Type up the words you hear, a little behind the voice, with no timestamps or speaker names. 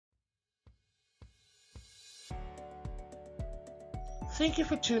Thank you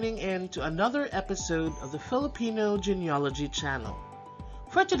for tuning in to another episode of the Filipino Genealogy channel.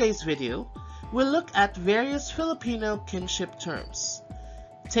 For today's video, we'll look at various Filipino kinship terms.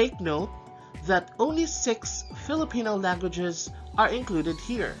 Take note that only 6 Filipino languages are included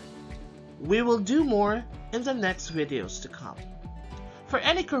here. We will do more in the next videos to come. For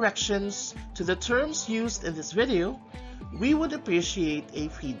any corrections to the terms used in this video, we would appreciate a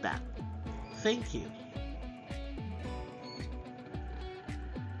feedback. Thank you.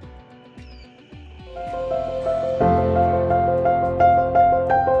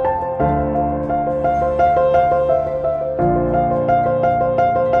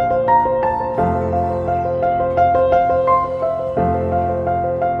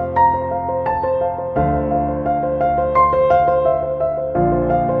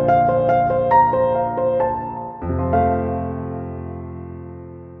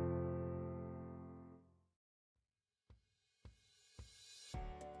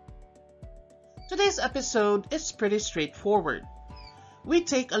 Today's episode is pretty straightforward. We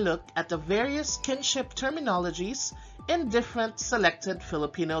take a look at the various kinship terminologies in different selected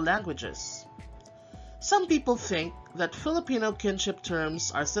Filipino languages. Some people think that Filipino kinship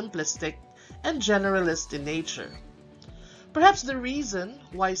terms are simplistic and generalist in nature. Perhaps the reason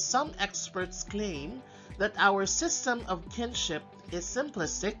why some experts claim that our system of kinship is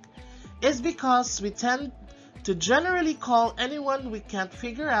simplistic is because we tend to generally call anyone we can't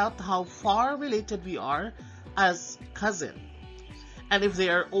figure out how far related we are as cousin. And if they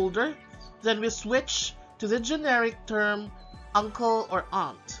are older, then we switch to the generic term uncle or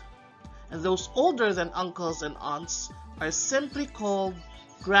aunt. And those older than uncles and aunts are simply called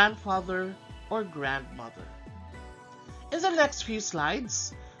grandfather or grandmother. In the next few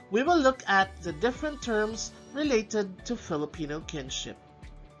slides, we will look at the different terms related to Filipino kinship.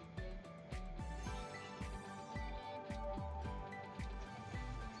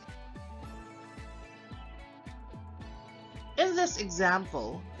 In this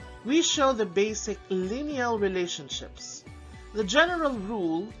example, we show the basic lineal relationships. The general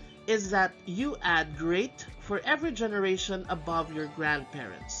rule is that you add great for every generation above your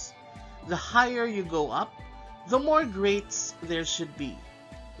grandparents. The higher you go up, the more greats there should be.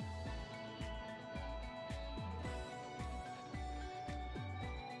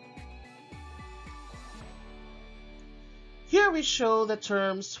 Here we show the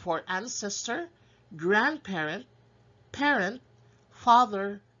terms for ancestor, grandparent, parent,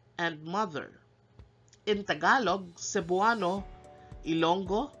 father, and mother. In Tagalog, Cebuano,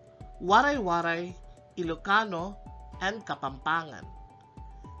 Ilonggo, Waray-Waray, Ilocano, and Kapampangan.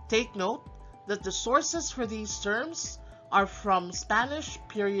 Take note that the sources for these terms are from Spanish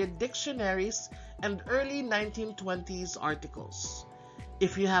period dictionaries and early 1920s articles.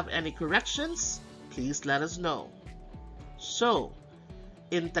 If you have any corrections, please let us know. So,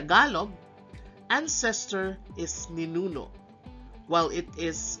 in Tagalog, ancestor is ninuno, while it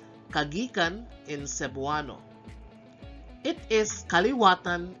is kagikan in Cebuano. It is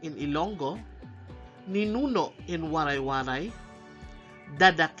kaliwatan in Ilonggo, ninuno in Waray-Waray,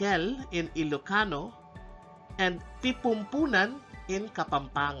 dadakel in Ilocano, and pipumpunan in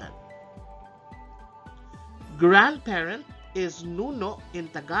Kapampangan. Grandparent is nuno in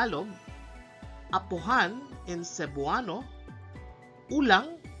Tagalog, apuhan in Cebuano,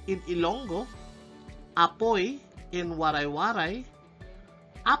 ulang in Ilonggo, apoy in Waray-Waray,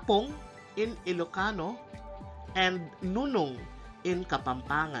 apong in Ilocano, and nunong in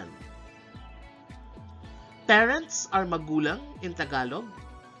Kapampangan. Parents are magulang in Tagalog,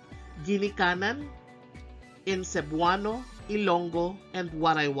 ginikanan in Cebuano, Ilonggo, and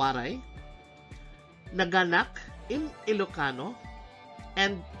Waray-Waray, naganak in Ilocano,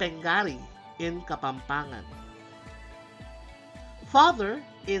 and pengari in Kapampangan. Father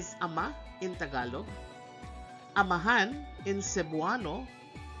is ama in Tagalog, amahan in Cebuano,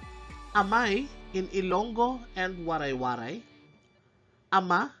 amay in Ilonggo and Waray-Waray,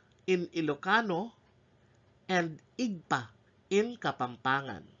 ama in Ilocano, and igpa in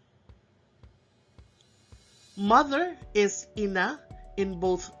Kapampangan. Mother is ina in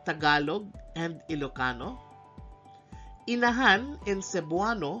both Tagalog and Ilocano, inahan in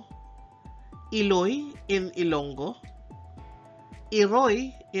Cebuano, iloy in Ilonggo,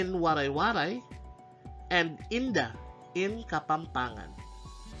 iroy in Waray-Waray, and inda in Kapampangan.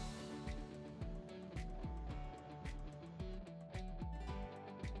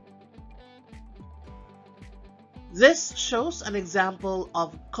 This shows an example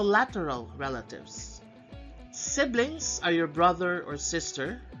of collateral relatives. Siblings are your brother or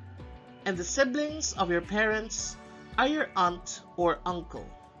sister, and the siblings of your parents are your aunt or uncle.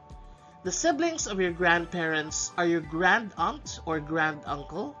 The siblings of your grandparents are your grand aunt or grand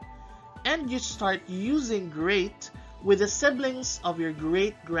uncle, and you start using great with the siblings of your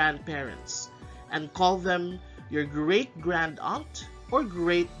great grandparents and call them your great grand aunt or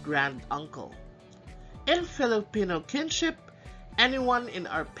great grand uncle. In Filipino kinship, anyone in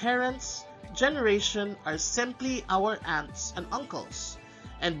our parents' generation are simply our aunts and uncles,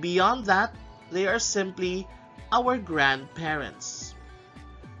 and beyond that, they are simply our grandparents.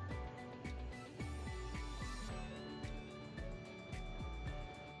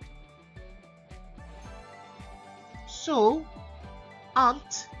 So,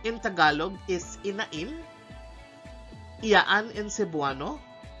 aunt in Tagalog is inain, iyaan in Cebuano,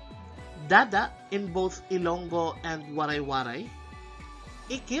 dada in both Ilonggo and Waray-Waray,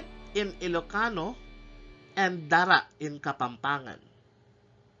 ikip in Ilocano, and dara in Kapampangan.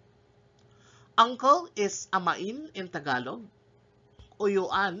 Uncle is amain in Tagalog,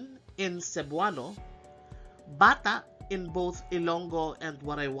 uyuan in Cebuano, bata in both Ilonggo and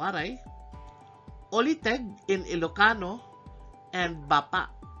Waray-Waray, oliteg in Ilocano, and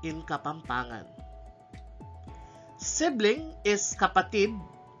bapa in Kapampangan. Sibling is kapatid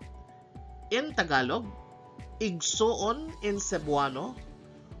in Tagalog, igsoon in Cebuano,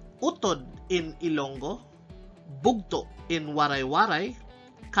 utod in Ilonggo, bugto in Waray-Waray,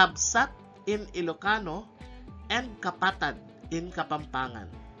 kabsat in Ilocano, and kapatad in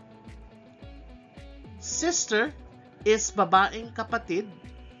Kapampangan. Sister is babaeng kapatid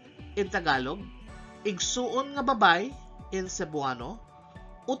in Tagalog, igsuon nga babay in Cebuano,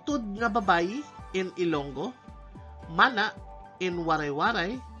 utod nga babay in Ilonggo, mana in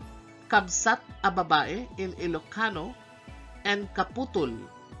Waray-Waray, kabsat a babae in Ilocano, and kaputol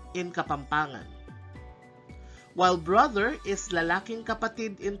in Kapampangan. While brother is lalaking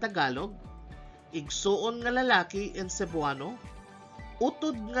kapatid in Tagalog, igsuon nga lalaki in Cebuano,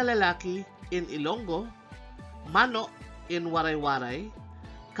 utod nga lalaki in Ilonggo, mano in Waray-Waray,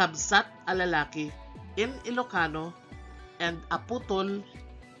 kabsat a lalaki in Ilocano, and aputol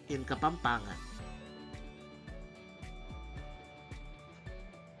in Kapampangan.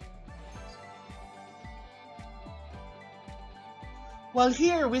 Well,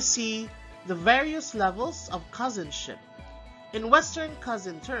 here we see the various levels of cousinship. In Western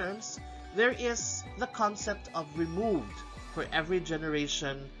cousin terms, there is the concept of removed for every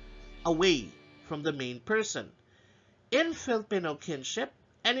generation away from the main person. In Filipino kinship,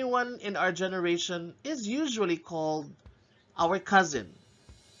 anyone in our generation is usually called our cousin.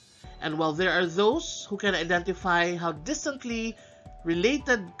 And while there are those who can identify how distantly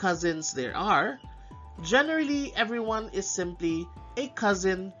related cousins there are, generally everyone is simply a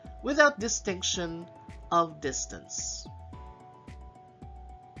cousin without distinction of distance.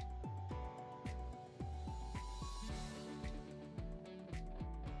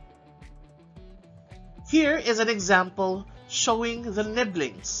 Here is an example showing the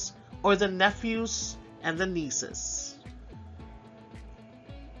nibblings, or the nephews and the nieces.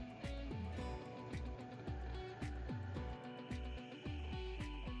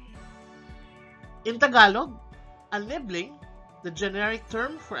 In Tagalog, a nibbling, the generic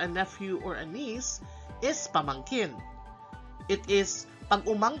term for a nephew or a niece, is pamangkin. It is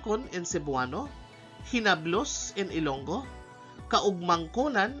pag-umangkon in Cebuano, hinablos in Ilonggo,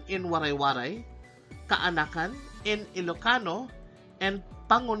 kaugmangkunan in Waray-Waray, kaanakan in Ilocano, and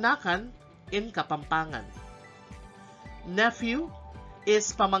pangunakan in Kapampangan. Nephew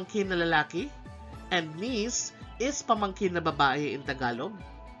is pamangkin na lalaki, and niece is pamangkin na babae in Tagalog.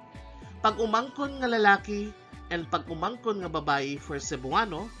 Pag-umangkon nga lalaki and pag-umangkon nga babae for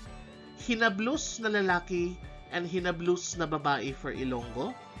Cebuano, hinablos na lalaki and hinablos na babae for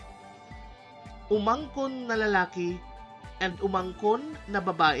Ilonggo, umangkon na lalaki and umangkon na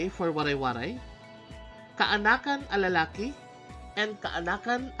babae for Waray-Waray, kaanakan a lalaki and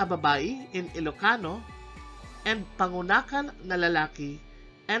kaanakan a babae in Ilocano, and pangunakan na lalaki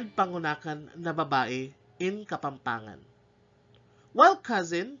and pangunakan na babae in Kapampangan. While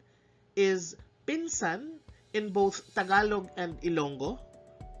cousin is pinsan in both Tagalog and Ilonggo,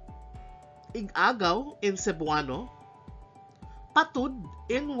 igagaw in Cebuano, patud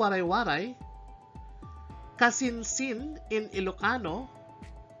in Waray-Waray, kasinsin in Ilocano,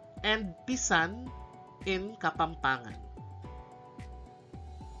 and pisan in Kapampangan.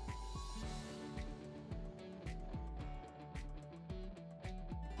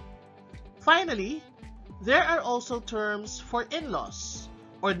 Finally, there are also terms for in-laws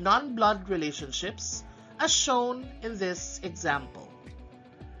or non-blood relationships as shown in this example.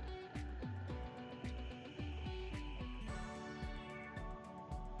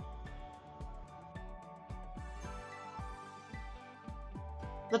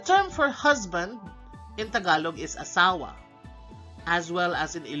 The term for husband in Tagalog is asawa, as well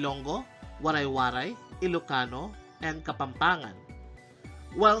as in Ilonggo, Waray-Waray, Ilocano, and Kapampangan.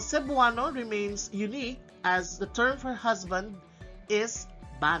 While Cebuano remains unique as the term for husband is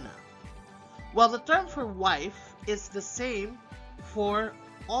bana, while the term for wife is the same for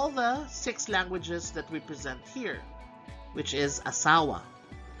all the 6 languages that we present here, which is asawa.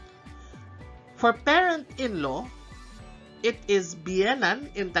 For parent-in-law, it is biyenan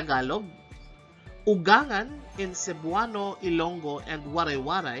in Tagalog, ugangan in Cebuano, Ilonggo, and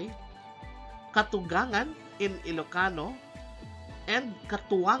Waray-Waray, katugangan in Ilocano, and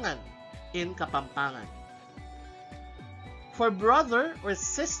katuwangan in Kapampangan. For brother or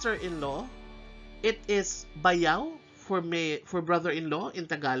sister-in-law, it is bayaw for brother-in-law in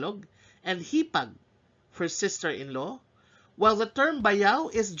Tagalog and hipag for sister-in-law, while the term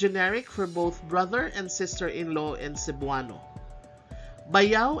bayaw is generic for both brother and sister-in-law in Cebuano.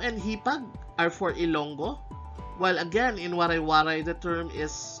 Bayaw and hipag are for Ilonggo, while again in Waray-Waray the term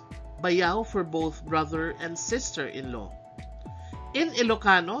is bayaw for both brother and sister-in-law. In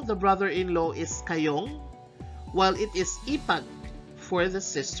Ilocano, the brother-in-law is kayong, while it is ipag for the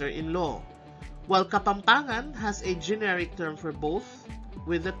sister-in-law, while Kapampangan has a generic term for both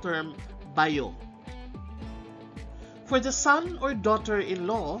with the term bayo. For the son or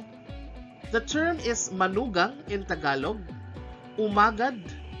daughter-in-law, the term is manugang in Tagalog, umagad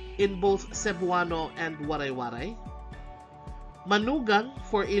in both Cebuano and Waray-Waray, manugang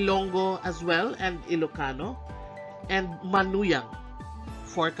for Ilonggo as well and Ilocano, and manuyang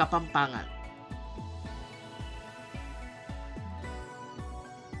for Kapampangan.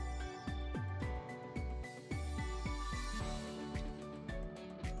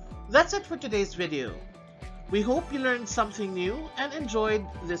 That's it for today's video. We hope you learned something new and enjoyed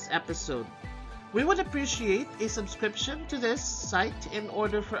this episode. We would appreciate a subscription to this site in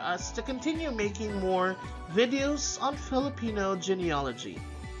order for us to continue making more videos on Filipino genealogy.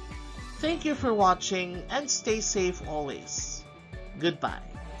 Thank you for watching and stay safe always. Goodbye.